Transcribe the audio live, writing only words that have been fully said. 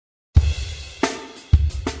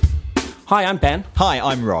Hi, I'm Ben. Hi,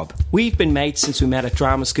 I'm Rob. We've been mates since we met at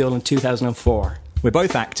drama school in 2004. We're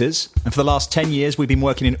both actors, and for the last 10 years we've been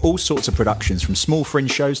working in all sorts of productions, from small fringe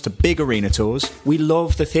shows to big arena tours. We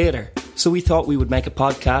love the theatre, so we thought we would make a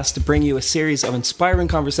podcast to bring you a series of inspiring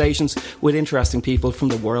conversations with interesting people from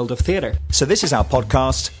the world of theatre. So this is our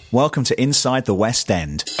podcast. Welcome to Inside the West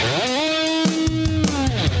End.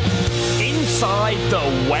 Inside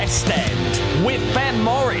the West End with Ben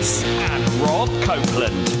Morris and Rob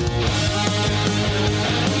Copeland.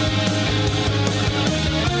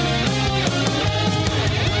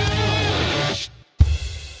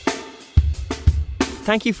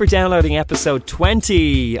 Thank you for downloading episode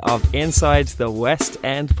 20 of Inside the West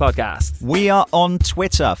End podcast. We are on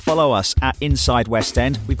Twitter. Follow us at Inside West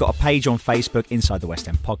End. We've got a page on Facebook, Inside the West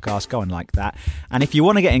End podcast. Go and like that. And if you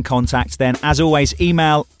want to get in contact, then as always,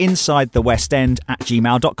 email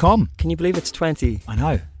insidethewestend@gmail.com. Can you believe it's 20? I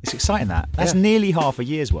know. It's exciting, that. That's nearly half a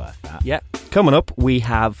year's worth, that. Yeah. Coming up, we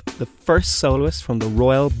have the first soloist from the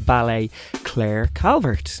Royal Ballet, Claire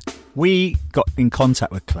Calvert. We got in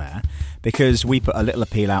contact with Claire because we put a little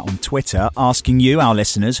appeal out on Twitter asking you, our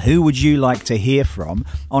listeners, who would you like to hear from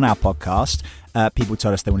on our podcast? People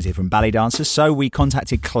told us they wanted to hear from ballet dancers, so we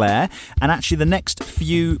contacted Claire. And actually the next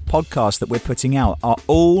few podcasts that we're putting out are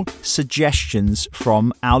all suggestions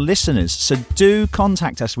from our listeners. So do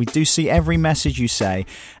contact us. We do see every message you say,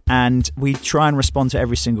 and we try and respond to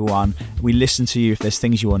every single one. We listen to you if there's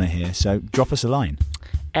things you want to hear, so drop us a line.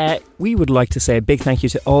 We would like to say a big thank you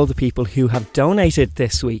to all the people who have donated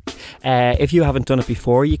this week. If you haven't done it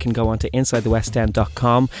before, you can go on to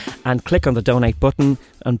insidethewestend.com and click on the donate button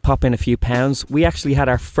and pop in a few pounds. We actually had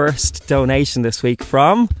our first donation this week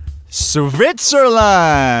from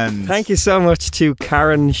Switzerland! Thank you so much to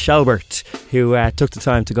Karen Shelbert, who took the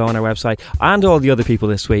time to go on our website, and all the other people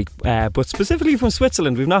this week, but specifically from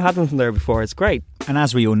Switzerland. We've not had them from there before. It's great. And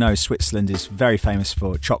as we all know, Switzerland is very famous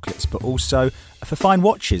for chocolates, but also for fine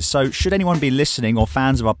watches. So should anyone be listening or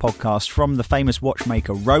fans of our podcast from the famous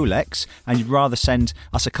watchmaker Rolex, and you'd rather send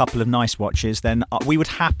us a couple of nice watches, then we would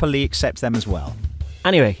happily accept them as well.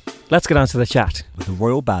 Anyway, let's get on to the chat with the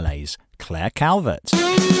Royal Ballet's Claire Calvert.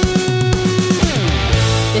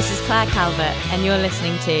 This is Claire Calvert, and you're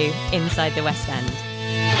listening to Inside the West End.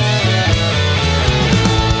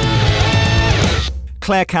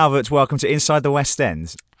 Claire Calvert, welcome to Inside the West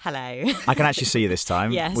End. Hello. I can actually see you this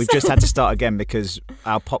time. Yes. We've just had to start again because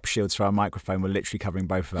our pop shields for our microphone were literally covering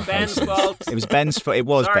both of our Ben's faces. fault. It was Ben's fault. It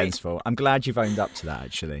was Sorry. Ben's fault. I'm glad you've owned up to that,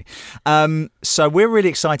 actually. So we're really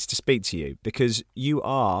excited to speak to you because you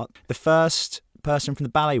are the first person from the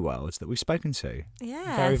ballet world that we've spoken to.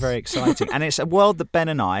 Yes. Very, very exciting. And it's a world that Ben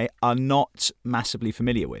and I are not massively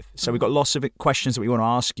familiar with. So we've got lots of questions that we want to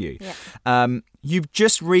ask you. Yeah. You've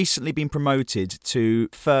just recently been promoted to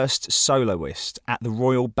first soloist at the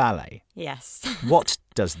Royal Ballet. Yes. What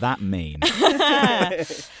does that mean?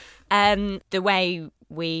 The way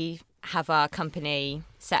we have our company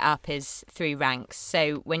set up is through ranks.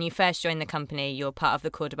 So when you first join the company, you're part of the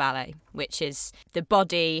Corps de Ballet, which is the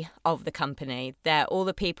body of the company. They're all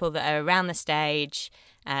the people that are around the stage,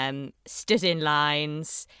 stood in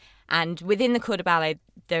lines. And within the Corps de Ballet,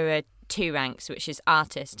 there are two ranks, which is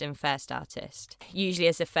artist and first artist. Usually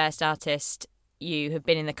as a first artist, you have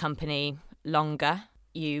been in the company longer.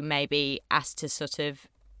 You may be asked to sort of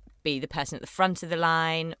be the person at the front of the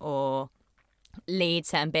line or lead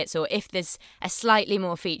certain bits, or if there's a slightly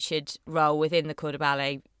more featured role within the Corps de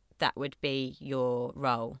Ballet, that would be your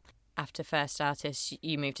role. After first artist,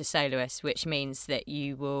 you move to soloist, which means that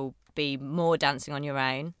you will be more dancing on your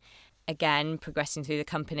own. Again, progressing through the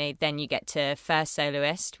company, then you get to first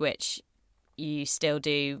soloist, which you still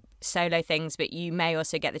do solo things, but you may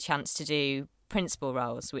also get the chance to do principal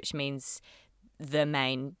roles, which means the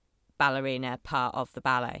main ballerina part of the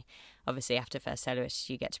ballet. Obviously, after first soloist,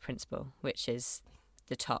 you get to principal, which is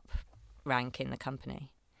the top rank in the company.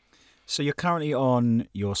 So you're currently on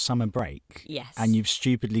your summer break. Yes. And you've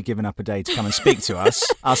stupidly given up a day to come and speak to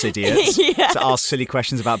us, us idiots, Yes. to ask silly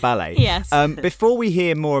questions about ballet. Yes. Before we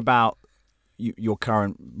hear more about your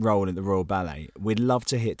current role at the Royal Ballet, we'd love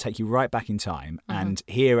to take you right back in time and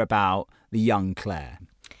hear about the young Claire.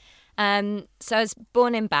 So I was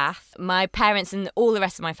born in Bath. My parents and all the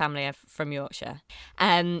rest of my family are from Yorkshire.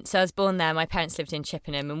 So I was born there. My parents lived in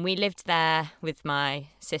Chippenham, and we lived there with my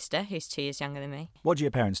sister, who's 2 years younger than me. What do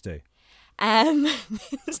your parents do? My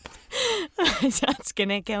dad's going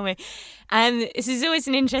to kill me. This is always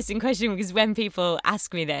an interesting question because when people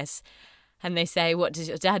ask me this, and they say, what does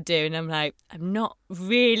your dad do? And I'm like, I'm not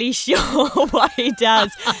really sure what he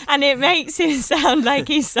does. And it makes him sound like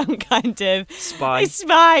he's some kind of spy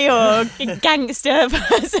or gangster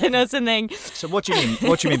person or something. So what do you mean?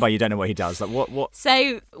 What do you mean by you don't know what he does? Like what?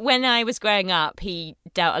 So when I was growing up, he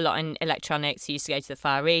dealt a lot in electronics. He used to go to the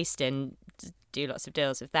Far East and do lots of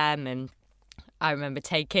deals with them. And I remember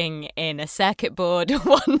taking in a circuit board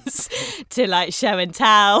once to like show and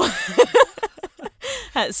tell.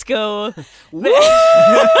 At school. Oh my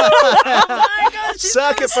God,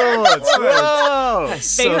 circuit boards. Whoa. Being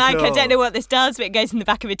so like, cool. I don't know what this does, but it goes in the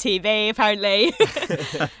back of a TV, apparently.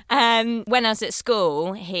 When I was at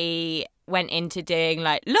school, he went into doing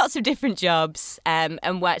like lots of different jobs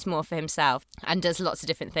and worked more for himself and does lots of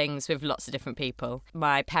different things with lots of different people.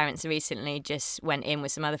 My parents recently just went in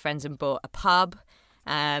with some other friends and bought a pub.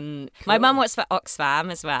 Cool. My mum works for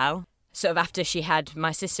Oxfam as well. Sort of after she had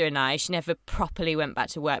my sister and I, she never properly went back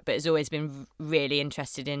to work, but has always been really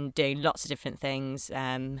interested in doing lots of different things.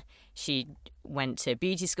 She went to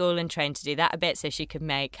beauty school and trained to do that a bit so she could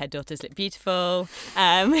make her daughters look beautiful.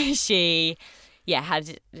 She,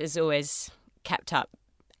 has always kept up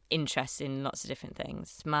interest in lots of different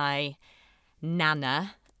things. My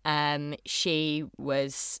nana, she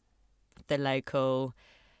was the local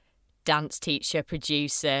dance teacher,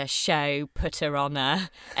 producer, show putter honor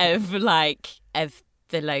of the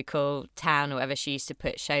local town or whatever. She used to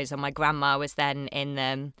put shows on. My grandma was then in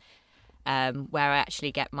them, where I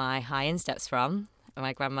actually get my high insteps from.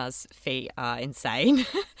 My grandma's feet are insane.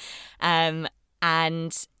 And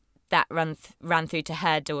that ran through to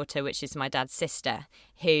her daughter, which is my dad's sister,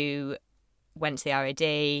 who went to the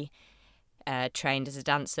RAD, trained as a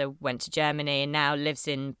dancer, went to Germany and now lives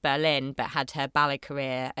in Berlin, but had her ballet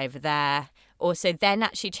career over there. Also then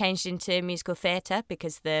actually changed into musical theatre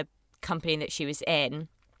because the company that she was in,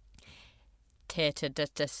 Theater des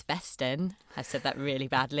Westen, I said that really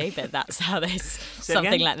badly, but that's how there's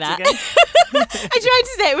something like that. I tried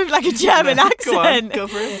to say it with like a German accent. Go on, go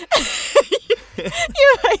for it.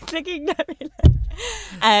 You're like looking at me.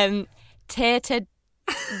 Theater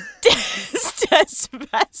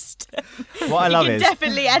What I love is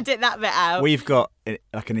definitely edit that bit out. We've got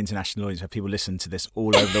like an international audience where people listen to this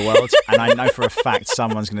all over the world, and I know for a fact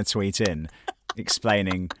someone's going to tweet in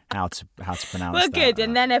explaining how to pronounce that. Well, good,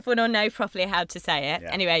 and then everyone will know properly how to say it.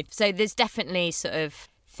 Yeah. Anyway, so there's definitely sort of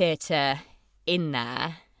theatre in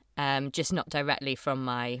there, just not directly from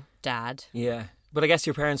my dad. Yeah. But I guess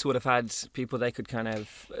your parents would have had people they could kind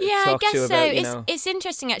of I talk guess to so. about, you know. It's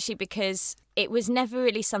interesting actually because it was never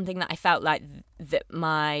really something that I felt like that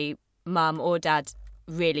my mum or dad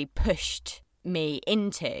really pushed me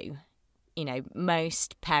into. You know,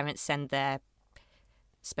 most parents send their,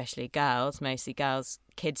 especially girls, mostly girls,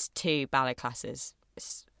 kids to ballet classes.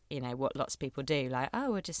 It's, you know, what lots of people do, like,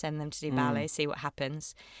 oh, we'll just send them to do ballet, see what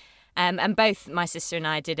happens. And both my sister and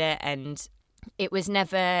I did it, and it was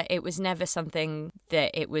never something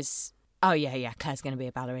that it was, oh yeah, Claire's going to be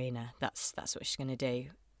a ballerina. That's what she's going to do.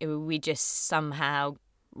 We just somehow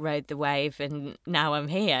rode the wave, and now I'm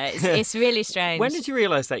here. It's really strange. When did you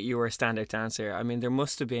realise that you were a standout dancer? I mean, there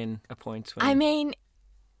must have been a point when... I mean,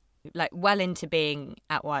 like well into being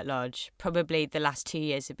at White Lodge. Probably the last 2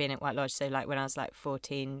 years have been at White Lodge, so like when I was like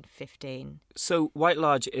 14, 15. So White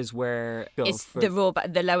Lodge is where... It's the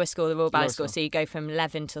lower school, the Royal Ballet School, so you go from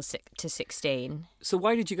 11 to 16. So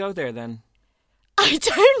why did you go there then? I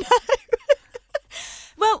don't know.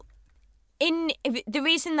 Well, the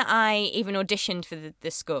reason that I even auditioned for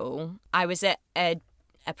the school, I was at a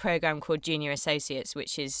programme called Junior Associates,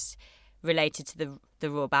 which is related to the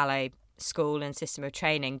Royal Ballet School and system of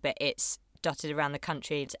training, but it's dotted around the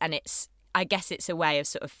country, and I guess it's a way of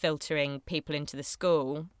sort of filtering people into the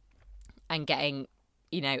school and getting,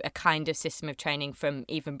 you know, a kind of system of training from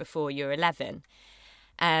even before you're 11.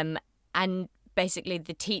 And basically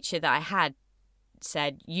the teacher that I had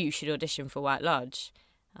said, you should audition for White Lodge.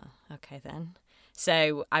 Oh, okay then.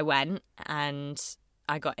 So I went and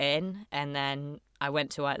I got in, and then I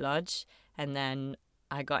went to White Lodge, and then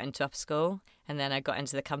I got into upper school, and then I got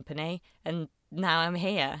into the company, and now I'm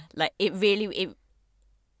here. Like it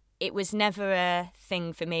was never a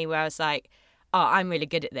thing for me where I was like, oh, I'm really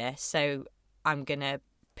good at this, so I'm going to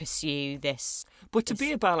pursue this. But to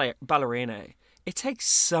be a ballerina, it takes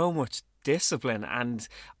so much discipline, and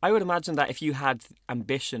I would imagine that if you had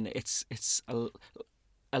ambition, it's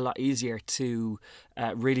a lot easier to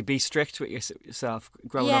really be strict with yourself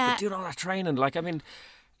growing up and doing all that training. Like, I mean,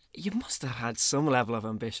 you must have had some level of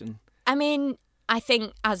ambition. I mean, I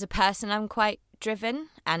think as a person I'm quite driven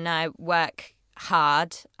and I work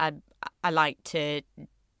hard. I like to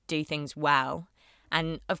do things well.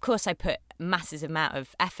 And of course I put massive amount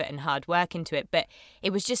of effort and hard work into it, but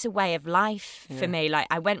it was just a way of life for me. Like,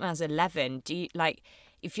 I went when I was 11.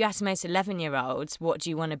 If you ask most 11-year-olds, what do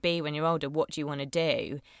you want to be when you're older? What do you want to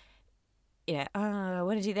do? I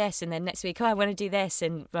want to do this. And then next week, I want to do this.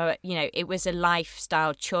 And, it was a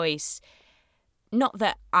lifestyle choice, not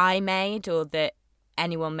that I made or that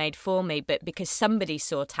anyone made for me, but because somebody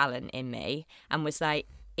saw talent in me and was like,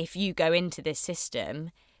 if you go into this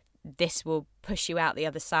system, this will push you out the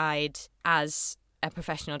other side as a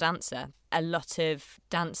professional dancer. A lot of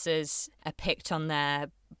dancers are picked on their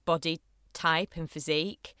body type and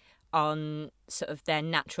physique, on sort of their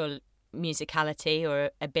natural musicality or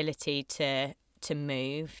ability to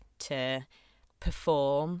move, to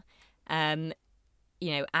perform. At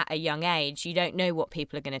a young age, you don't know what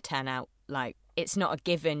people are going to turn out like. It's not a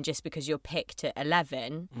given just because you're picked at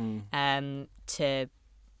 11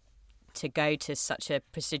 to go to such a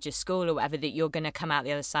prestigious school or whatever, that you're going to come out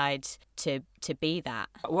the other side to be that.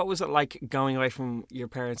 What was it like going away from your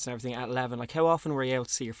parents and everything at 11? Like, how often were you able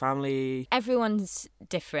to see your family? Everyone's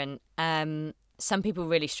different. Some people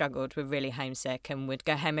really struggled, were really homesick and would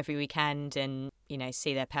go home every weekend and,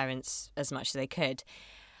 see their parents as much as they could.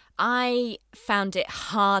 I found it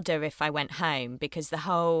harder if I went home because the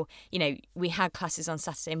whole, we had classes on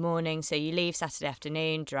Saturday morning. So you leave Saturday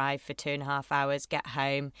afternoon, drive for 2.5 hours, get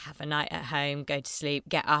home, have a night at home, go to sleep,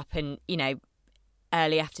 get up and,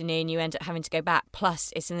 early afternoon you end up having to go back.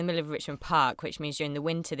 Plus it's in the middle of Richmond Park, which means during the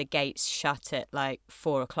winter the gates shut at like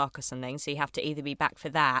 4 o'clock or something. So you have to either be back for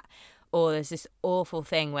that, or there's this awful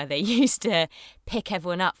thing where they used to pick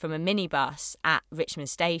everyone up from a minibus at Richmond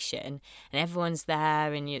Station and everyone's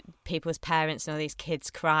there and people's parents and all these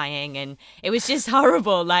kids crying, and it was just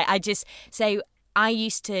horrible. So I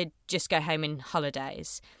used to just go home in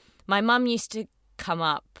holidays. My mum used to come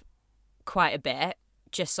up quite a bit,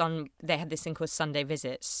 they had this thing called Sunday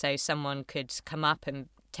visits. So someone could come up and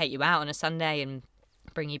take you out on a Sunday and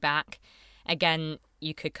bring you back. Again,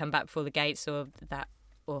 you could come back before the gates or that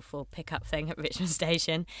awful pickup thing at Richmond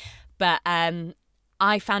Station, but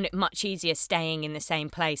I found it much easier staying in the same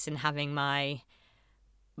place and having my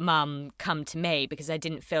mum come to me because I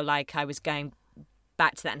didn't feel like I was going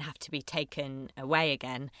back to that and have to be taken away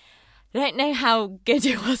again. I don't know how good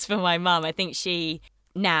it was for my mum. I think she,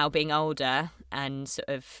 now being older and sort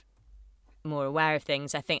of more aware of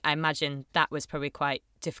things, I imagine that was probably quite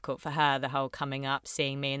difficult for her, the whole coming up,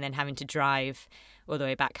 seeing me and then having to drive all the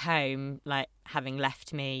way back home, like having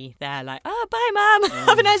left me there like, oh, bye mum,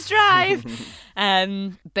 have a nice drive.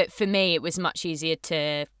 But for me it was much easier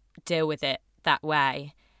to deal with it that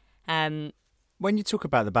way. When you talk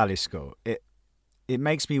about the ballet school, it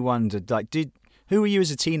makes me wonder, like, who were you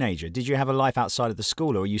as a teenager? Did you have a life outside of the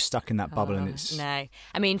school, or were you stuck in that bubble? No,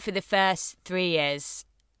 I mean, for the first 3 years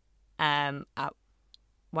at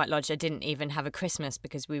White Lodge, I didn't even have a Christmas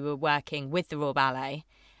because we were working with the Royal Ballet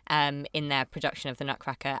in their production of the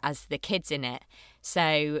Nutcracker as the kids in it.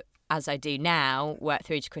 So as I do now, work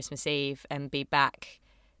through to Christmas Eve and be back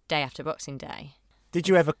day after Boxing Day. Did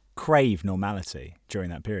you ever crave normality during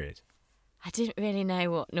that period? I didn't really know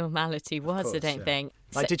what normality was, I don't think.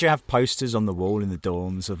 Like, did you have posters on the wall in the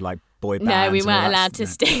dorms of like boy bands? No, we weren't allowed to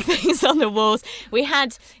stick things on the walls. We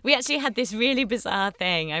actually had this really bizarre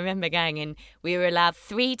thing. I remember going and we were allowed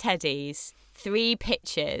 3 teddies, 3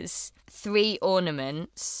 pictures, 3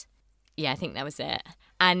 ornaments. Yeah, I think that was it.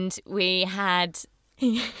 And we had...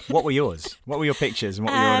 What were yours? What were your pictures and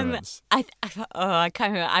what were your ornaments? I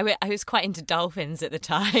can't remember. I was quite into dolphins at the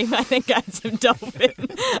time. I think I had some dolphin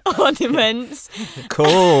ornaments.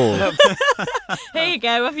 Cool. Here you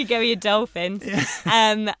go. Off you go with your dolphins.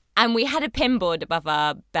 Yeah. And we had a pin board above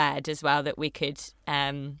our bed as well that we could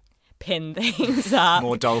pin things up.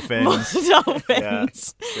 More dolphins. More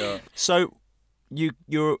dolphins. Yeah, sure. So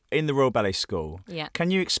you're in the Royal Ballet School. Yeah.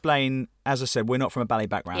 Can you explain, as I said, we're not from a ballet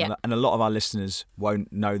background, yeah, and a lot of our listeners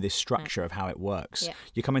won't know this structure of how it works. Yeah.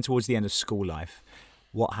 You're coming towards the end of school life.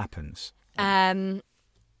 What happens?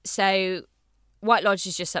 So White Lodge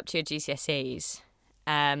is just up to your GCSEs.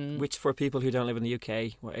 Which, for people who don't live in the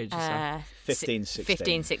UK, what age is that? 15, 16.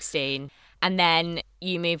 15, 16. And then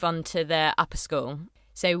you move on to the upper school.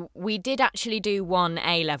 So we did actually do one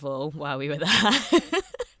A-level while we were there.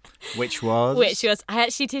 Which was? I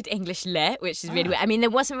actually did English Lit, which is really weird. I mean,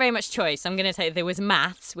 there wasn't very much choice. I'm going to tell you, there was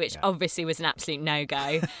maths, which obviously was an absolute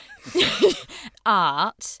no-go.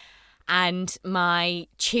 Art. And my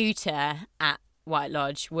tutor at White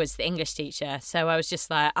Lodge was the English teacher. So I was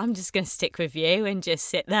just like, I'm just going to stick with you and just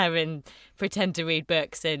sit there and pretend to read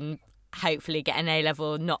books and hopefully get an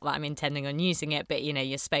A-level. Not that I'm intending on using it, but,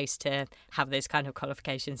 you're supposed to have those kind of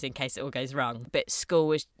qualifications in case it all goes wrong. But school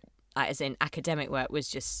was as in academic work, was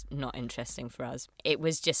just not interesting for us. It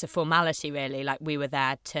was just a formality, really. Like, we were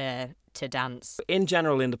there to dance. In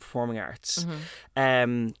general, in the performing arts,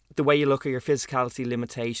 the way you look at your physicality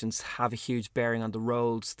limitations have a huge bearing on the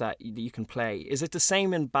roles that you can play. Is it the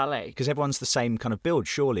same in ballet? Because everyone's the same kind of build,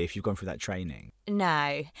 surely, if you've gone through that training.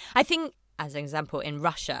 No. I think, as an example, in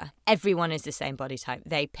Russia, everyone is the same body type.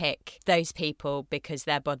 They pick those people because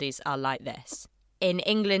their bodies are like this. In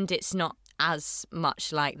England, it's not as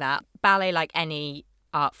much like that. Ballet, like any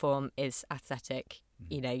art form, is aesthetic.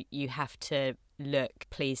 You know, you have to look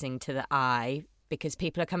pleasing to the eye because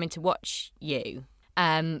people are coming to watch you.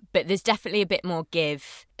 But there's definitely a bit more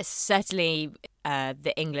give. Certainly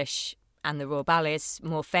the English and the Royal Ballet is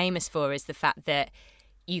more famous for is the fact that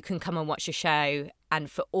you can come and watch a show and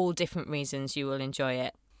for all different reasons you will enjoy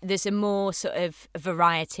it. There's a more sort of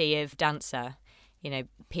variety of dancer, you know,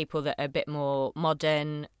 people that are a bit more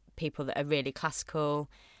modern, people that are really classical.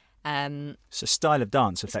 So style of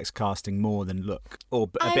dance affects casting more than look, or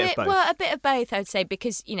a bit of both? Well, a bit of both, I would say,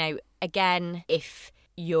 because, you know, again, if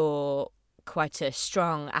you're quite a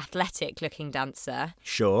strong, athletic-looking dancer...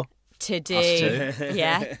 Sure. To do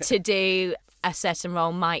a certain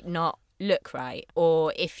role might not look right.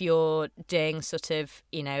 Or if you're doing sort of,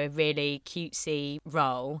 you know, a really cutesy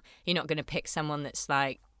role, you're not going to pick someone that's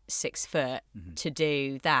like 6 foot to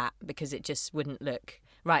do that because it just wouldn't look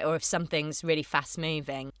right. Or if something's really fast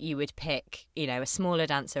moving, you would pick, you know, a smaller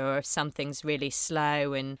dancer. Or if something's really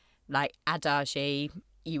slow and like adagey,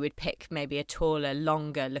 you would pick maybe a taller,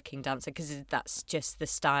 longer looking dancer because that's just the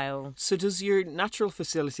style. So does your natural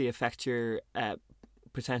facility affect your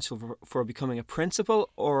potential for becoming a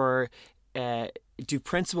principal, or do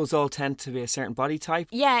principals all tend to be a certain body type?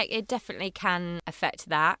 Yeah, it definitely can affect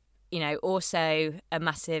that. You know, also a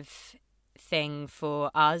massive thing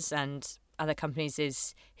for us and other companies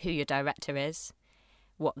is who your director is,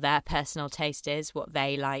 what their personal taste is, what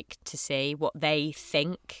they like to see, what they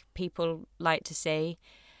think people like to see,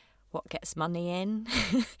 what gets money in,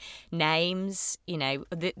 names, you know,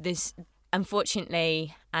 there's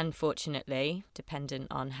unfortunately, dependent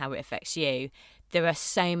on how it affects you, there are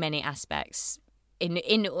so many aspects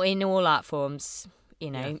in all art forms, you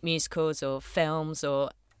know, musicals or films or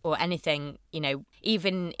anything, you know,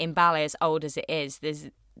 even in ballet, as old as it is,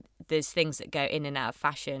 there's things that go in and out of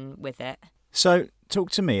fashion with it. So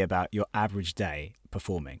talk to me about your average day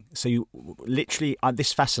performing. So you literally,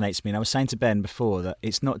 this fascinates me, and I was saying to Ben before that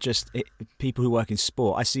it's not just people who work in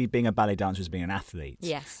sport. I see being a ballet dancer as being an athlete.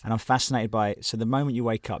 Yes. And I'm fascinated by it. So the moment you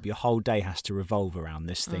wake up, your whole day has to revolve around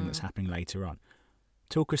this thing that's happening later on.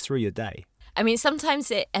 Talk us through your day. I mean,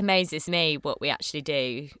 sometimes it amazes me what we actually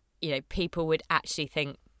do. You know, people would actually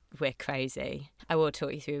think we're crazy. I will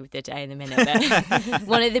talk you through the day in a minute. But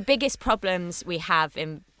one of the biggest problems we have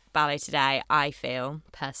in ballet today, I feel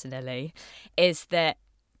personally, is that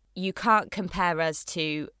you can't compare us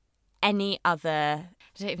to any other,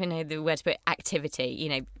 I don't even know the word, but activity, you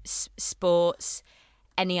know, sports,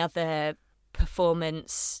 any other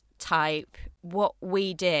performance type. What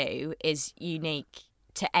we do is unique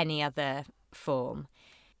to any other form.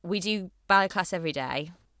 We do ballet class every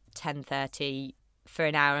day, 10:30 for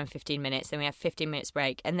an hour and 15 minutes, then we have 15 minutes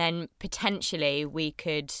break, and then potentially we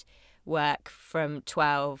could work from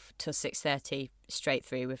 12 till 6:30 straight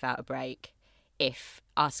through without a break if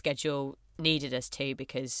our schedule needed us to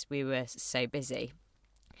because we were so busy.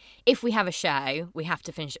 If we have a show, we have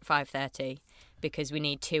to finish at 5:30 because we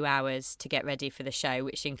need 2 hours to get ready for the show,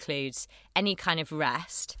 which includes any kind of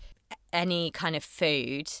rest, any kind of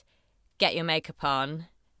food, get your makeup on,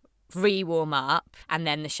 re-warm up, and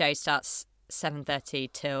then the show starts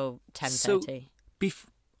 7:30 till 10:30. So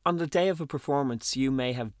on the day of a performance, you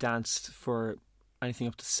may have danced for anything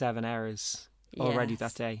up to 7 hours already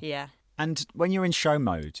that day. Yeah. And when you're in show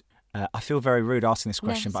mode, I feel very rude asking this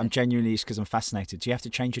question, but I'm genuinely, because I'm fascinated. Do you have to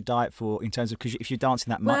change your diet in terms of, because if you're dancing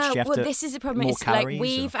that much, do you have to this is the problem. More it's calories, like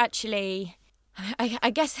we've actually, I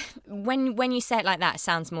guess when you say it like that, it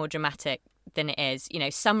sounds more dramatic than it is. You know,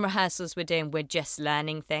 some rehearsals we're just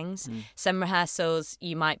learning things. Some rehearsals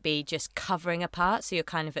you might be just covering a part, so you're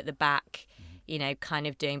kind of at the back, you know, kind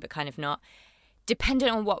of doing but kind of not. Depending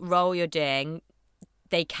on what role you're doing,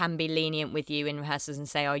 they can be lenient with you in rehearsals and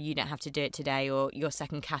say, oh, you don't have to do it today, or your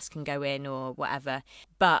second cast can go in, or whatever.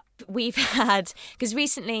 But we've had, because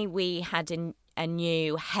recently we had a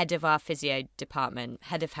new head of our physio department,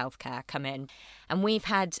 head of healthcare, come in, and we've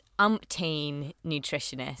had umpteen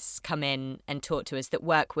nutritionists come in and talk to us that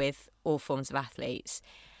work with all forms of athletes.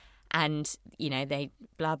 And, they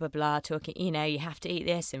blah, blah, blah, talking, you have to eat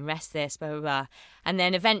this and rest this, blah, blah, blah. And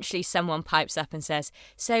then eventually someone pipes up and says,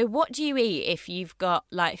 so what do you eat if you've got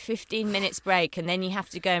 15 minutes break and then you have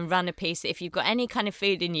to go and run a piece? If you've got any kind of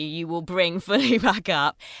food in you, you will bring fully back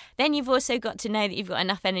up. Then you've also got to know that you've got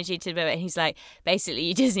enough energy to do it. And he's like, basically,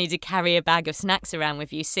 you just need to carry a bag of snacks around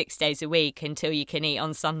with you 6 days a week until you can eat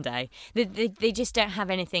on Sunday. They just don't have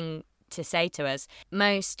anything to say to us.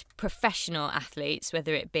 Most professional athletes,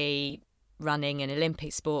 whether it be running an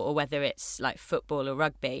Olympic sport or whether it's like football or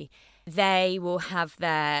rugby, they will have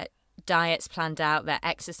their diets planned out, their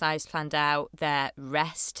exercise planned out, their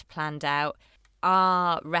rest planned out.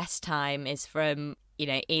 Our rest time is from,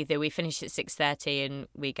 either we finish at 6:30 and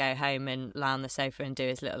we go home and lie on the sofa and do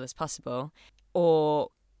as little as possible, or,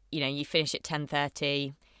 you finish at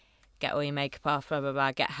 10:30, get all your makeup off, blah, blah,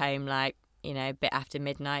 blah, get home a bit after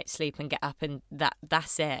midnight, sleep and get up, and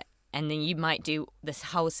that's it. And then you might do this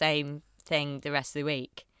whole same thing the rest of the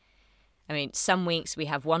week. I mean, some weeks we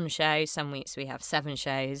have 1 show, some weeks we have 7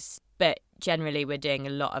 shows, but generally we're doing a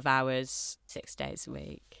lot of hours, 6 days a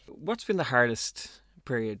week. What's been the hardest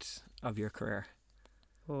period of your career?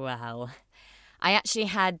 Well, I actually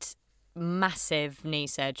had massive knee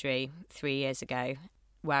surgery 3 years ago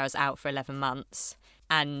where I was out for 11 months.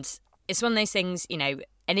 And it's one of those things,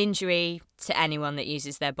 an injury to anyone that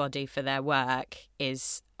uses their body for their work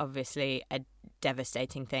is obviously a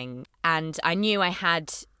devastating thing. And I knew I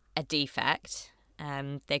had a defect.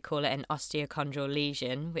 They call it an osteochondral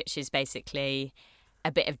lesion, which is basically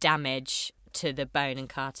a bit of damage to the bone and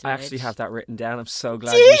cartilage. I actually have that written down. I'm so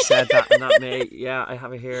glad you said that and not me. Yeah, I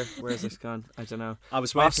have it here. Where's this gone? I don't know. I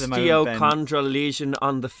was waiting for the moment, Ben. Osteochondral lesion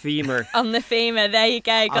on the femur. On the femur, there you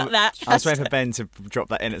go, got that. I was waiting for Ben to drop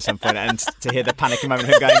that in at some point and to hear the panicking moment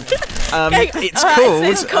of him going,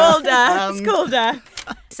 it's called... It's colder.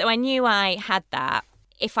 So I knew I had that.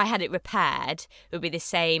 If I had it repaired, it would be the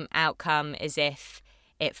same outcome as if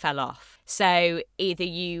it fell off. So either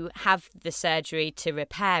you have the surgery to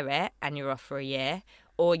repair it and you're off for a year,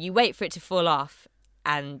 or you wait for it to fall off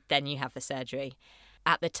and then you have the surgery.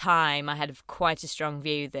 At the time, I had quite a strong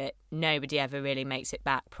view that nobody ever really makes it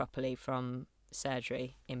back properly from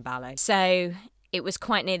surgery in ballet. So it was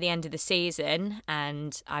quite near the end of the season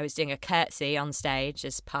and I was doing a curtsy on stage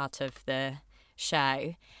as part of the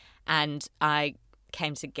show, and I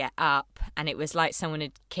came to get up and it was like someone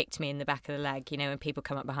had kicked me in the back of the leg, when people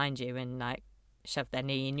come up behind you and shove their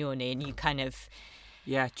knee in your knee and you kind of...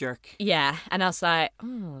 Yeah, jerk. Yeah, and I was like,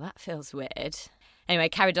 oh, that feels weird. Anyway,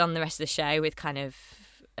 carried on the rest of the show with kind of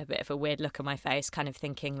a bit of a weird look on my face, kind of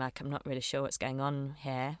thinking I'm not really sure what's going on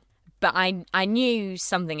here. But I knew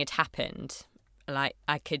something had happened. I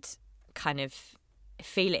could kind of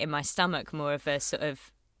feel it in my stomach, more of a sort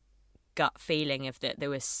of gut feeling of that there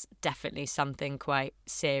was definitely something quite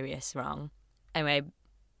serious wrong. Anyway,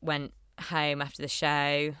 went home after the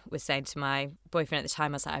show, was saying to my boyfriend at the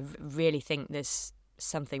time, I was like, I really think there's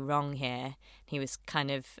something wrong here. He was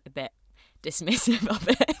kind of a bit dismissive of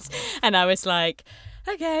it. And I was like,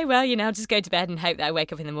 okay, well, I'll just go to bed and hope that I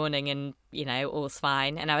wake up in the morning and, all's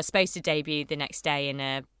fine. And I was supposed to debut the next day in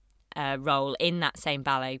a role in that same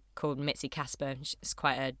ballet called Mitzi Casper. It's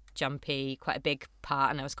quite a jumpy, quite a big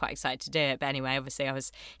part, and I was quite excited to do it. But anyway, obviously I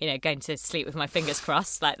was, going to sleep with my fingers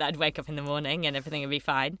crossed, that I'd wake up in the morning and everything would be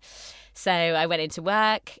fine. So I went into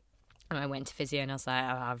work and I went to physio and I was like,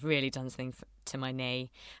 oh, I've really done something to my knee.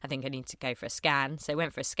 I think I need to go for a scan. So I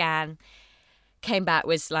went for a scan, came back,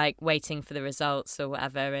 was waiting for the results or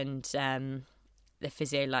whatever, and the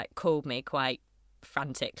physio called me quite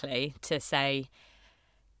frantically to say,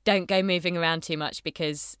 don't go moving around too much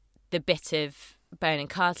because the bit of bone and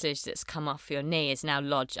cartilage that's come off your knee is now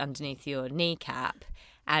lodged underneath your kneecap.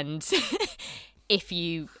 And if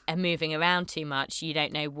you are moving around too much, you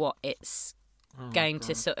don't know what it's going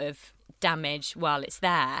to sort of damage while it's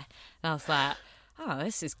there. And I was like, oh,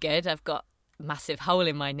 this is good. I've got a massive hole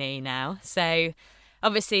in my knee now. So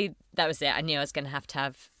obviously that was it. I knew I was going to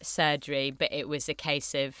have surgery, but it was a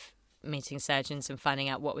case of meeting surgeons and finding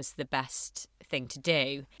out what was the best thing to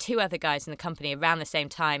do. 2 other guys in the company around the same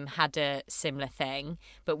time had a similar thing,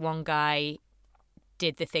 but one guy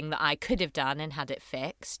did the thing that I could have done and had it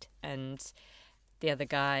fixed, and the other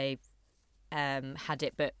guy had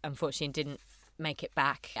it but unfortunately didn't make it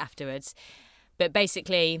back afterwards. But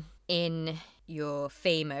basically in your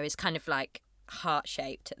femur is kind of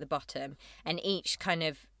heart-shaped at the bottom, and each kind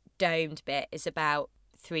of domed bit is about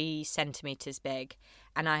 3 centimetres big,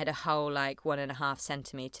 and I had a hole 1.5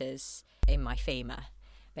 centimetres in my femur,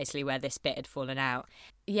 basically where this bit had fallen out.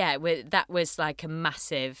 Yeah, that was a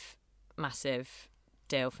massive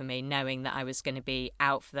deal for me, knowing that I was going to be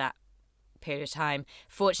out for that period of time.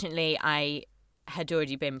 Fortunately, I had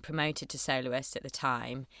already been promoted to soloist at the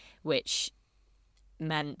time, which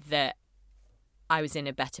meant that I was in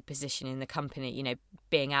a better position in the company. You know,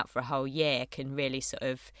 being out for a whole year can really sort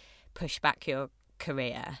of push back your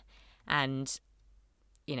career. And,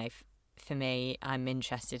 you know, for me, I'm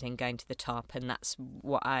interested in going to the top, and that's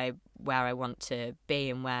where I want to be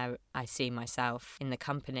and where I see myself in the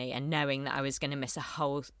company. And knowing that I was going to miss a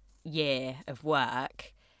whole year of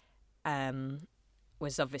work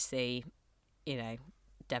was obviously, you know,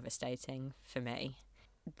 devastating for me.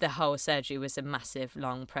 The whole surgery was a massive,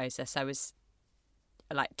 long process. I was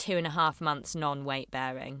like 2.5 months non-weight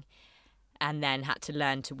bearing, and then had to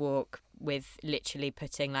learn to walk with literally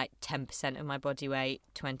putting like 10% of my body weight,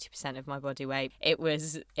 20% of my body weight. It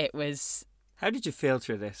was. How did you feel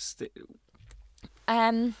through this?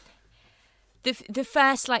 The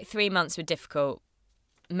first like 3 months were difficult,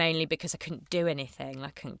 mainly because I couldn't do anything. Like,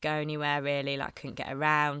 I couldn't go anywhere really. Like, I couldn't get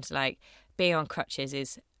around. Like, being on crutches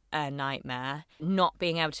is a nightmare. Not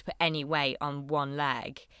being able to put any weight on one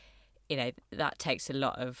leg, you know, that takes a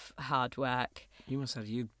lot of hard work. You must have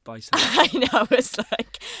huge biceps. I know, it was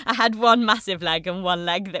like I had one massive leg and one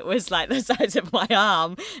leg that was like the size of my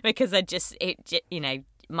arm, because you know,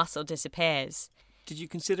 muscle disappears. Did you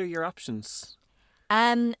consider your options?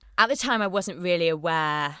 At the time, I wasn't really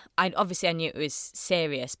aware. I knew it was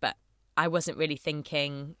serious, but I wasn't really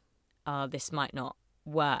thinking, oh, this might not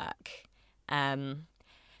work.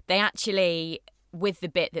 They actually, with the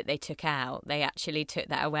bit that they took out, they actually took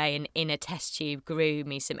that away and in a test tube grew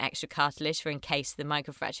me some extra cartilage for in case the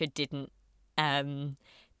microfracture didn't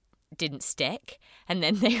stick. And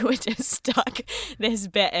then they would have stuck this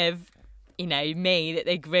bit of, you know, me that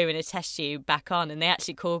they grew in a test tube back on. And they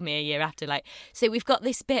actually called me a year after, like, so we've got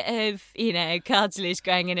this bit of, you know, cartilage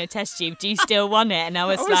going in a test tube. Do you still want it? And I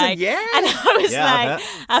was like, yeah. And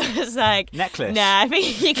I was like, necklace. No, I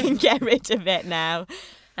think you can get rid of it now.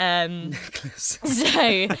 Necklace.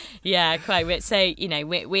 So yeah, quite weird. So, you know,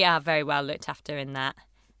 we are very well looked after in that.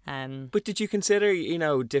 But did you consider, you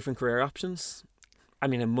know, different career options? I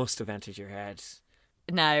mean, it must have entered your head.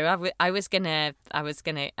 No, I was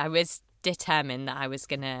determined that I was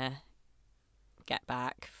gonna get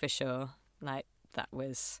back for sure. Like,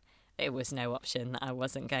 it was no option that I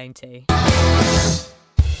wasn't going to.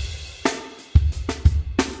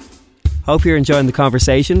 Hope you're enjoying the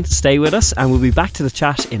conversation. Stay with us and we'll be back to the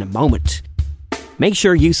chat in a moment. Make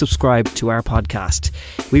sure you subscribe to our podcast.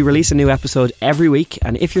 We release a new episode every week,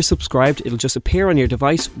 and if you're subscribed, it'll just appear on your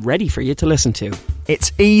device ready for you to listen to.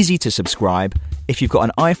 It's easy to subscribe. If you've got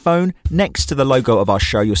an iPhone, next to the logo of our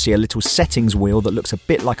show, you'll see a little settings wheel that looks a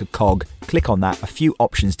bit like a cog. Click on that. A few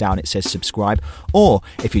options down, it says subscribe. Or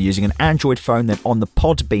if you're using an Android phone, then on the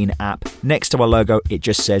Podbean app, next to our logo, it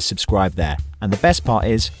just says subscribe there. And the best part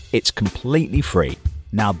is, it's completely free.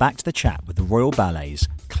 Now back to the chat with the Royal Ballet's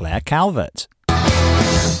Claire Calvert.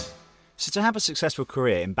 So to have a successful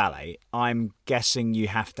career in ballet, I'm guessing you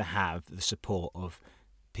have to have the support of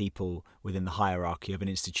people within the hierarchy of an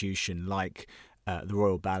institution like the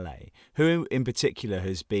Royal Ballet. Who in particular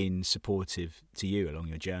has been supportive to you along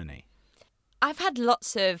your journey? I've had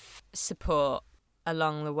lots of support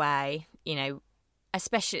along the way, you know,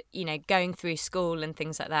 especially, you know, going through school and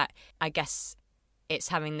things like that. I guess it's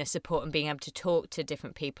having the support and being able to talk to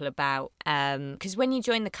different people about, because when you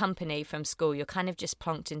join the company from school, you're kind of just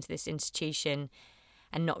plonked into this institution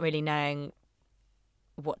and not really knowing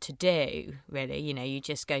what to do, really. You know, you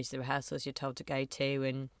just go to the rehearsals you're told to go to,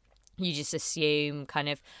 and you just assume kind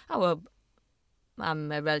of, oh, well,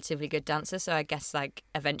 I'm a relatively good dancer, so I guess like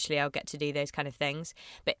eventually I'll get to do those kind of things.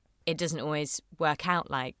 But it doesn't always work out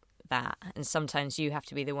like that. And sometimes you have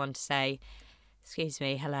to be the one to say, excuse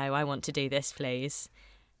me, hello, I want to do this, please.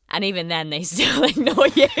 And even then they still ignore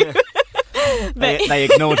you. They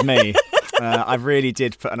ignored me. I really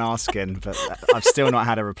did put an ask in, but I've still not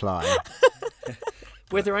had a reply.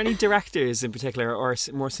 Were there any directors in particular or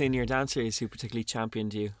more senior dancers who particularly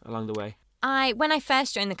championed you along the way? When I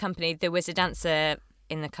first joined the company, there was a dancer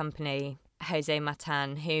in the company, Jose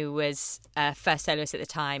Matan, who was first soloist at the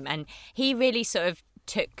time, and he really sort of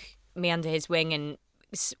took me under his wing. And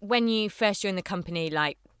when you first join the company,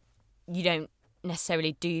 like, you don't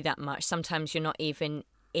necessarily do that much. Sometimes you're not even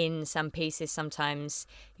in some pieces. Sometimes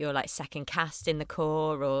you're like second cast in the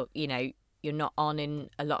corps, or, you know, you're not on in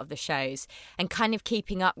a lot of the shows. And kind of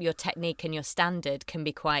keeping up your technique and your standard can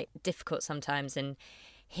be quite difficult sometimes. And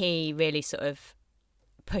he really sort of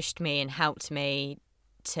pushed me and helped me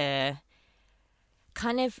to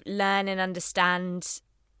kind of learn and understand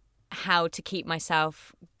how to keep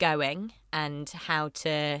myself going and how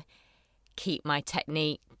to keep my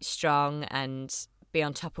technique strong and be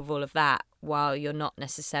on top of all of that while you're not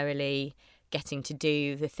necessarily getting to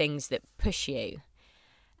do the things that push you.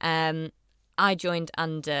 I joined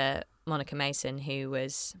under Monica Mason, who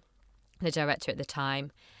was the director at the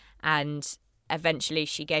time, and eventually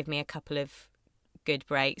she gave me a couple of good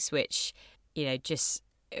breaks, which, you know, just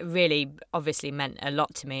really obviously meant a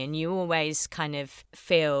lot to me. And you always kind of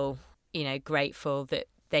feel, you know, grateful that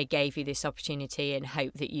they gave you this opportunity and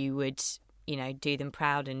hope that you would, you know, do them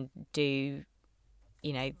proud and do,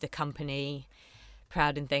 you know, the company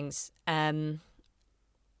proud and things.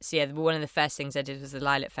 So yeah, one of the first things I did was the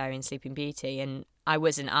Lilac Fairy and Sleeping Beauty, and I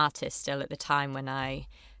was an artist still at the time when I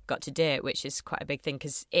got to do it, which is quite a big thing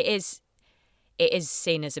because it is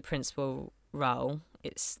seen as a principal role.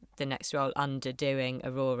 It's the next role under doing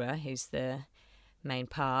Aurora, who's the main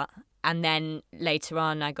part. And then later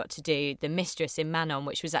on I got to do The Mistress in Manon,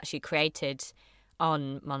 which was actually created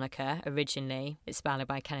on Monica originally. It's a ballet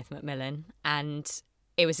by Kenneth Macmillan, and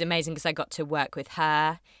it was amazing because I got to work with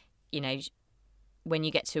her. You know, when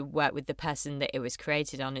you get to work with the person that it was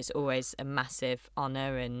created on, it's always a massive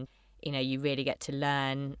honour, and, you know, you really get to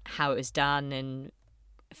learn how it was done and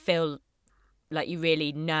feel like you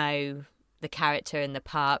really know the character and the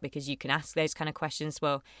part, because you can ask those kind of questions.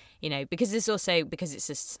 Well, you know, because it's a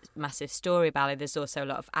massive story ballet, there's also a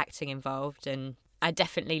lot of acting involved, and I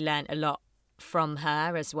definitely learnt a lot from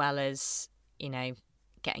her, as well as, you know,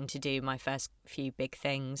 getting to do my first few big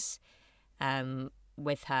things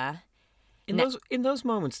with her. In those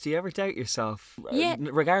moments, do you ever doubt yourself? Yeah.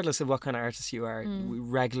 Regardless of what kind of artist you are, we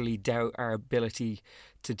regularly doubt our ability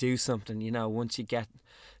to do something. You know, once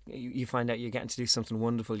you find out you're getting to do something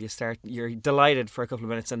wonderful, you're delighted for a couple of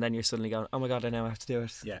minutes, and then you're suddenly going, oh my God, I now have to do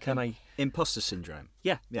it. Yeah. Can I? Imposter syndrome.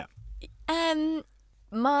 Yeah. Yeah.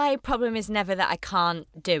 My problem is never that I can't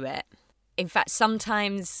do it. In fact,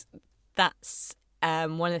 sometimes that's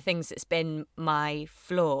one of the things that's been my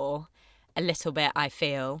flaw a little bit, I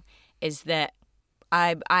feel, is that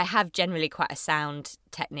I have generally quite a sound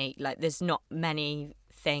technique. Like, there's not many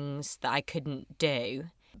things that I couldn't do,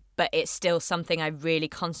 but it's still something I really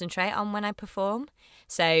concentrate on when I perform.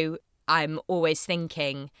 So I'm always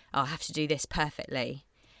thinking, oh, I have to do this perfectly,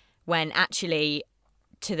 when actually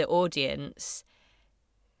to the audience,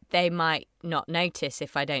 they might not notice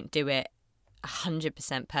if I don't do it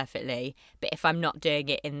 100% perfectly, but if I'm not doing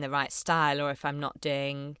it in the right style, or if I'm not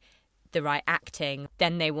doing the right acting,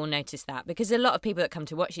 then they will notice that. Because a lot of people that come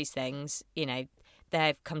to watch these things, you know,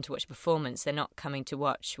 they've come to watch a performance. They're not coming to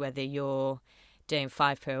watch whether you're doing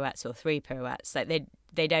 5 pirouettes or 3 pirouettes. Like,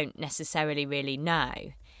 they don't necessarily really know.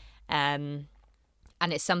 And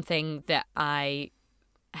it's something that I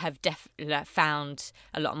have found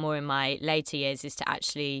a lot more in my later years, is to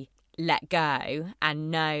actually let go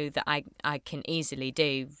and know that I can easily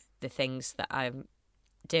do the things that I'm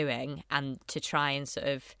doing, and to try and sort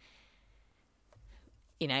of,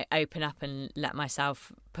 you know, open up and let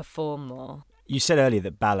myself perform more. You said earlier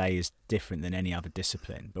that ballet is different than any other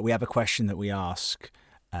discipline, but we have a question that we ask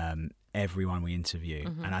everyone we interview,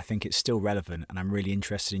 and I think it's still relevant, and I'm really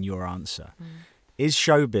interested in your answer. Is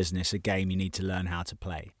show business a game you need to learn how to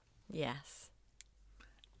play? Yes.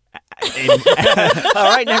 All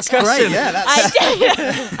right, next question. Great, yeah,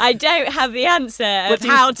 I don't have the answer of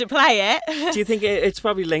how to play it. Do you think it's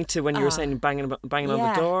probably linked to when you were saying banging on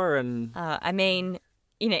the door? And I mean,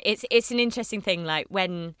 you know, it's an interesting thing. Like,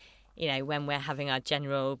 when we're having our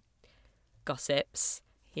general gossips,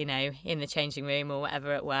 you know, in the changing room or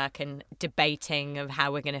whatever at work, and debating of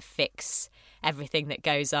how we're going to fix everything that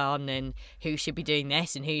goes on, and who should be doing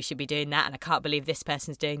this and who should be doing that, and I can't believe this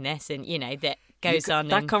person's doing this, and, you know, that goes on.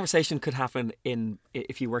 That conversation could happen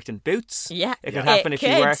if you worked in Boots. Yeah, it could happen if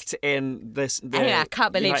you worked in this. Anyway, I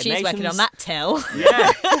can't believe United she's Nations. working on that till.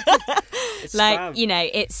 Yeah, it's like fab. You know,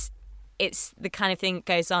 it's the kind of thing that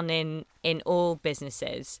goes on in all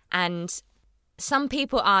businesses, and some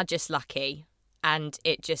people are just lucky, and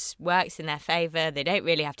it just works in their favour. They don't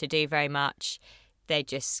really have to do very much. They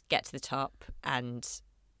just get to the top, and,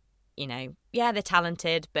 you know, yeah, they're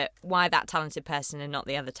talented, but why that talented person and not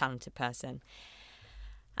the other talented person?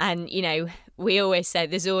 And, you know, we always say,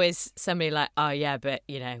 there's always somebody like, oh yeah, but,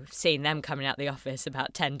 you know, seeing them coming out the office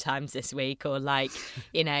about 10 times this week, or like,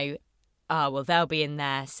 you know, oh, well, they'll be in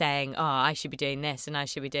there saying, oh, I should be doing this and I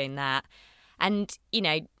should be doing that. And, you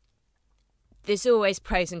know, there's always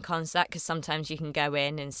pros and cons to that, because sometimes you can go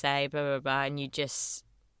in and say blah, blah, blah, and you just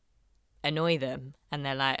annoy them, and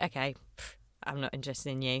they're like, okay, I'm not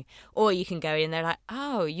interested in you. Or you can go in and they're like,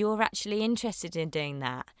 oh, you're actually interested in doing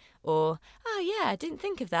that. Or, oh yeah, I didn't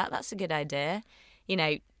think of that, that's a good idea. You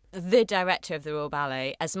know, the director of the Royal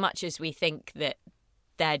Ballet, as much as we think that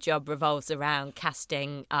their job revolves around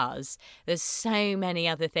casting us. There's so many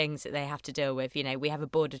other things that they have to deal with. You know, we have a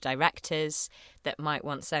board of directors that might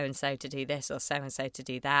want so-and-so to do this or so-and-so to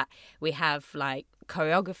do that. We have, like,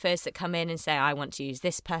 choreographers that come in and say, I want to use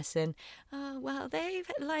this person. Oh, well, they've,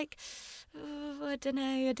 like, I don't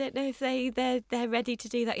know if they're ready to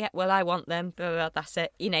do that yet. Well, I want them. Well, that's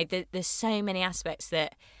it. You know, there's so many aspects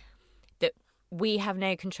that we have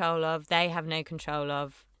no control of, they have no control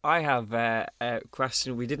of. I have a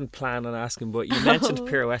question we didn't plan on asking, but you mentioned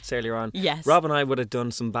pirouettes earlier on. Yes. Rob and I would have done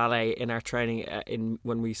some ballet in our training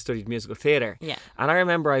when we studied musical theatre. Yeah. And I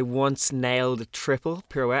remember I once nailed a triple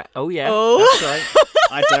pirouette. Oh, yeah. Oh. That's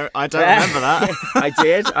right. I don't remember that. I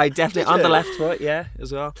did. I definitely, on the left foot, yeah,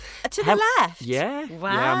 as well. To the left? Yeah.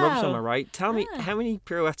 Wow. Yeah, I'm rubbish on my right. Tell me, how many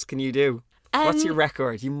pirouettes can you do? What's your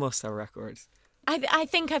record? You must have records. I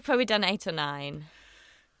think I've probably done 8 or 9.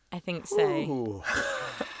 I think so. Ooh.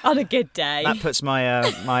 On a good day. That puts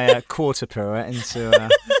my my quarter pirouette into.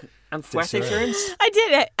 And fouette turns? I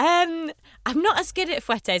did it. I'm not as good at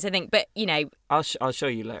fouettes, I think, but, you know. I'll show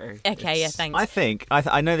you later. Okay, yeah, thanks. I think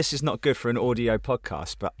I know this is not good for an audio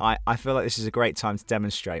podcast, but I feel like this is a great time to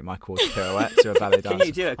demonstrate my quarter pirouette to a ballet dancer. Can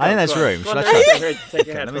you do it? I think there's room. Should I try? Take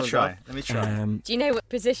your Let me try. Do you know what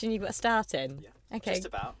position you've got to start in? Yeah. Okay. Just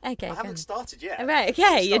about. Okay. I haven't started yet. Right,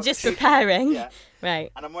 okay, you're just preparing. Yeah.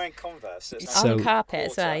 Right. And I'm wearing Converse. On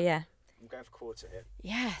carpet as well, yeah. I'm going for quarter here.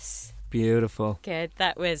 Yes. Beautiful. Good.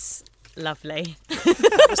 That was lovely.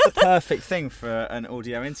 That was the perfect thing for an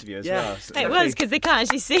audio interview as well. It was, because they can't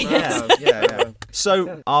actually see us. Yeah.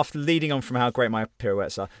 So, after leading on from how great my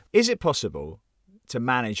pirouettes are, is it possible to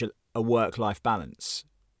manage a work-life balance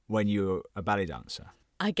when you're a ballet dancer?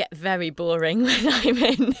 I get very boring when I'm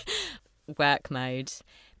in work mode,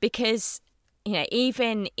 because, you know,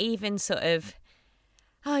 even sort of,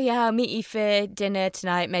 oh yeah, I'll meet you for dinner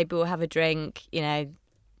tonight, maybe we'll have a drink, you know,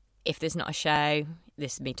 if there's not a show.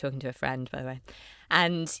 This is me talking to a friend, by the way.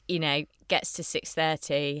 And, you know, gets to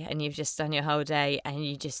 6:30 and you've just done your whole day and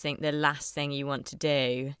you just think the last thing you want to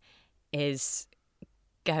do is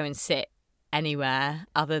go and sit anywhere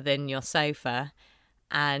other than your sofa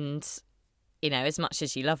and, you know, as much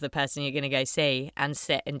as you love the person you're going to go see, and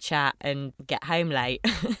sit and chat and get home late.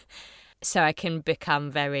 So I can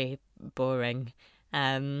become very boring.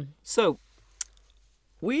 So,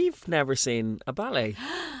 we've never seen a ballet,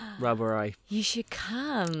 Rob or I. You should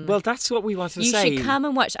come. Well, that's what we wanted to say. You should come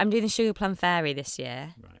and watch. I'm doing the Sugar Plum Fairy this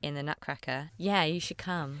year in the Nutcracker. Yeah, you should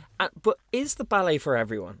come. But is the ballet for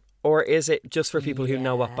everyone? Or is it just for people who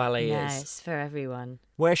know what ballet is? No, it's for everyone.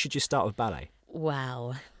 Where should you start with ballet?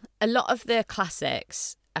 Well, a lot of the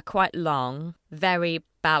classics are quite long, very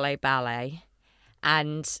ballet,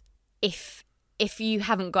 and if you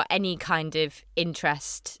haven't got any kind of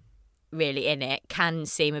interest really in it, can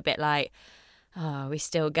seem a bit like, oh, are we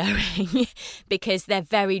still going? Because they're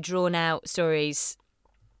very drawn out stories,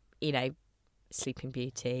 you know, Sleeping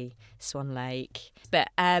Beauty, Swan Lake. But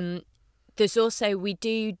there's also, we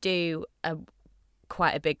do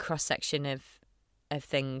quite a big cross section of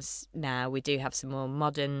things now. We do have some more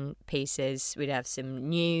modern pieces. We do have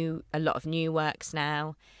a lot of new works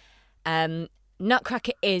now.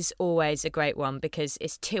 Nutcracker is always a great one because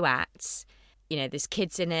it's 2 acts. You know, there's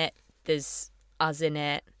kids in it, there's us in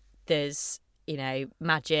it, there's, you know,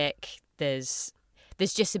 magic, there's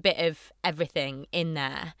just a bit of everything in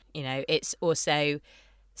there. You know, it's also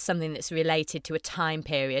something that's related to a time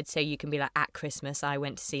period, so you can be like, at Christmas I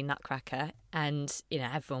went to see Nutcracker, and, you know,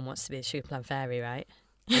 everyone wants to be the Sugar Plum Fairy, right?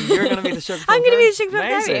 And you're going to be the Sugar Plum Fairy? I'm going to be the Sugar Plum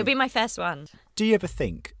Fairy. It'll be my first one. Do you ever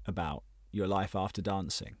think about your life after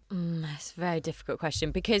dancing? That's a very difficult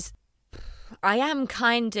question, because I am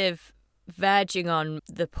kind of verging on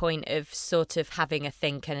the point of sort of having a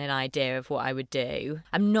think and an idea of what I would do.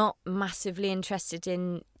 I'm not massively interested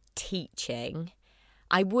in teaching.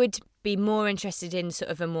 I would be more interested in sort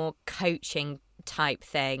of a more coaching type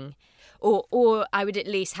thing, or I would at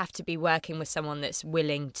least have to be working with someone that's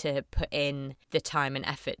willing to put in the time and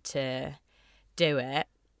effort to do it.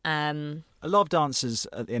 A lot of dancers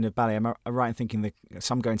at the end of ballet, am I right in thinking that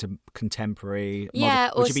some go into contemporary? Yeah.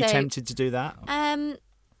 Would you be tempted to do that?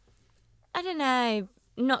 I don't know.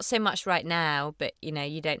 Not so much right now, but, you know,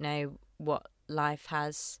 you don't know what life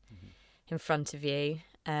has in front of you.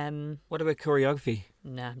 What about choreography?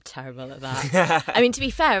 No, I'm terrible at that. I mean, to be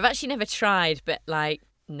fair, I've actually never tried, but, like,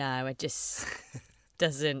 no, it just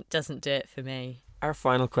doesn't do it for me. Our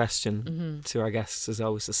final question to our guests is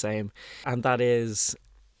always the same, and that is,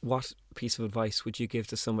 what piece of advice would you give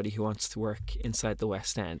to somebody who wants to work inside the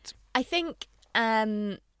West End? I think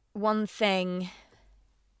one thing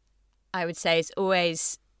I would say is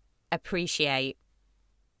always appreciate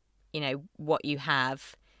what you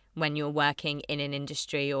have when you're working in an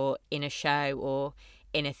industry or in a show or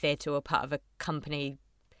in a theatre or part of a company,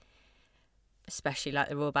 especially like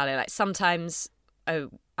the Royal Ballet. Like sometimes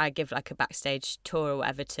I give like a backstage tour or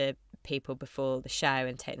whatever to people before the show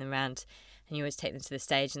and take them around, and you always take them to the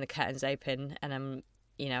stage and the curtains open, and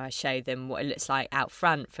I show them what it looks like out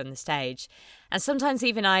front from the stage. And sometimes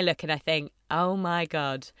even I look and I think, oh my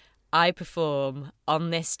God, I perform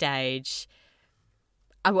on this stage.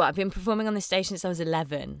 I've been performing on this stage since I was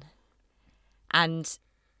 11. And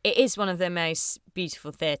it is one of the most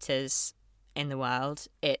beautiful theatres in the world.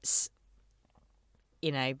 It's,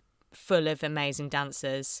 full of amazing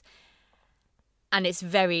dancers. And it's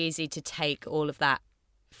very easy to take all of that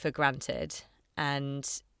for granted. And,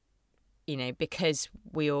 because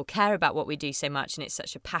we all care about what we do so much and it's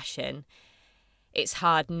such a passion, it's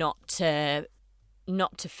hard not to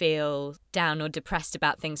feel down or depressed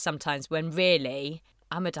about things sometimes, when really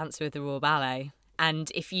I'm a dancer with the Royal Ballet. And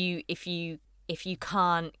if you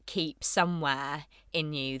can't keep somewhere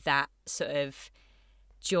in you that sort of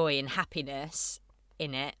joy and happiness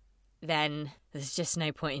in it, then there's just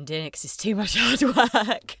no point in doing it, because it's too much hard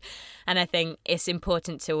work. And I think it's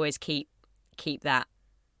important to always keep that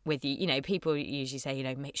with you. People usually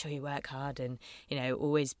say, make sure you work hard and,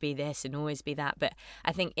 always be this and always be that. But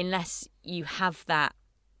I think unless you have that,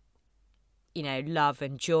 love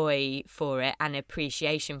and joy for it and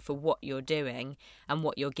appreciation for what you're doing and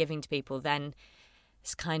what you're giving to people, then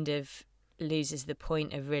it's kind of loses the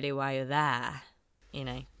point of really why you're there,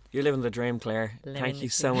 You're living the dream, Claire. Thank you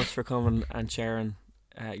so much for coming and sharing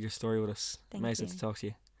your story with us. Amazing to talk to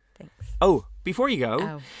you. Thanks. Oh, before you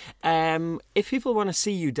go, if people want to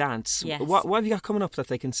see you dance, yes. what have you got coming up that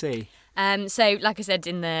they can see? So, like I said,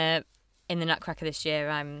 in the Nutcracker this year,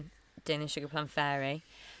 I'm doing the Sugar Plum Fairy.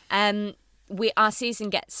 Our season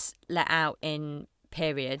gets let out in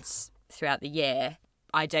periods throughout the year.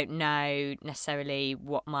 I don't know necessarily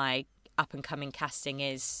what my up and coming casting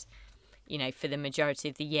is, for the majority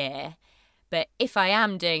of the year. But if I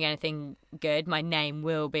am doing anything good, my name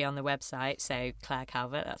will be on the website. So Claire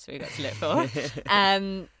Calvert, that's what we've got to look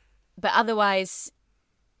for. But otherwise,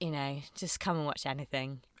 just come and watch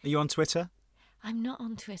anything. Are you on Twitter? I'm not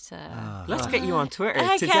on Twitter. Let's get you on Twitter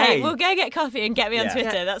today. Okay, we'll go get coffee and get me on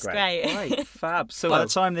Twitter. Yeah, That's great. Right, fab. So by the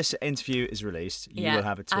time this interview is released, you will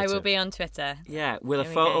have a Twitter. I will be on Twitter. Yeah, with a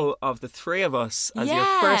photo of the three of us as your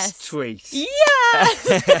first tweet. Yeah!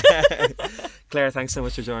 Claire, thanks so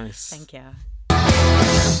much for joining us. Thank you.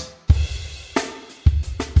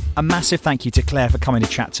 A massive thank you to Claire for coming to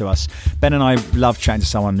chat to us. Ben and I love chatting to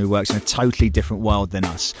someone who works in a totally different world than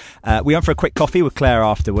us. We went for a quick coffee with Claire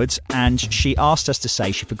afterwards, and she asked us to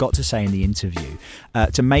say, she forgot to say in the interview,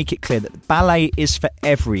 to make it clear that ballet is for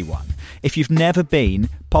everyone. If you've never been,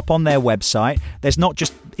 pop on their website. There's not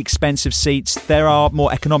just expensive seats, there are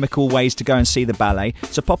more economical ways to go and see the ballet.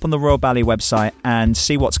 So pop on the Royal Ballet website and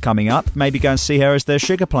see what's coming up. Maybe go and see her as the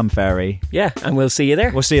Sugar Plum Fairy. Yeah, and we'll see you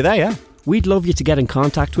there. We'll see you there, yeah. We'd love you to get in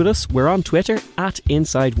contact with us. We're on Twitter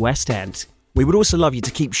 @InsideWestEnd. We would also love you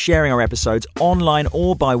to keep sharing our episodes online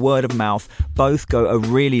or by word of mouth. Both go a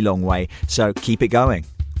really long way, so keep it going.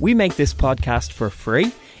 We make this podcast for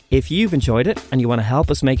free. If you've enjoyed it and you want to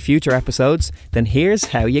help us make future episodes, then here's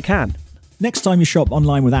how you can. Next time you shop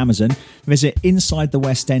online with Amazon, visit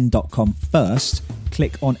InsideTheWestEnd.com first.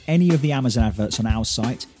 Click on any of the Amazon adverts on our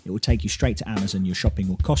site. It will take you straight to Amazon. Your shopping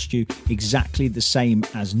will cost you exactly the same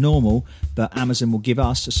as normal, but Amazon will give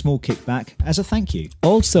us a small kickback as a thank you.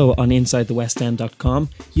 Also on InsideTheWestEnd.com,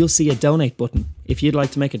 you'll see a donate button. If you'd like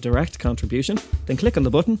to make a direct contribution, then click on the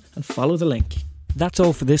button and follow the link. That's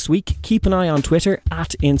all for this week. Keep an eye on Twitter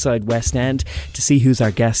 @InsideWestEnd to see who's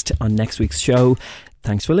our guest on next week's show.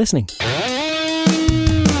 Thanks for listening.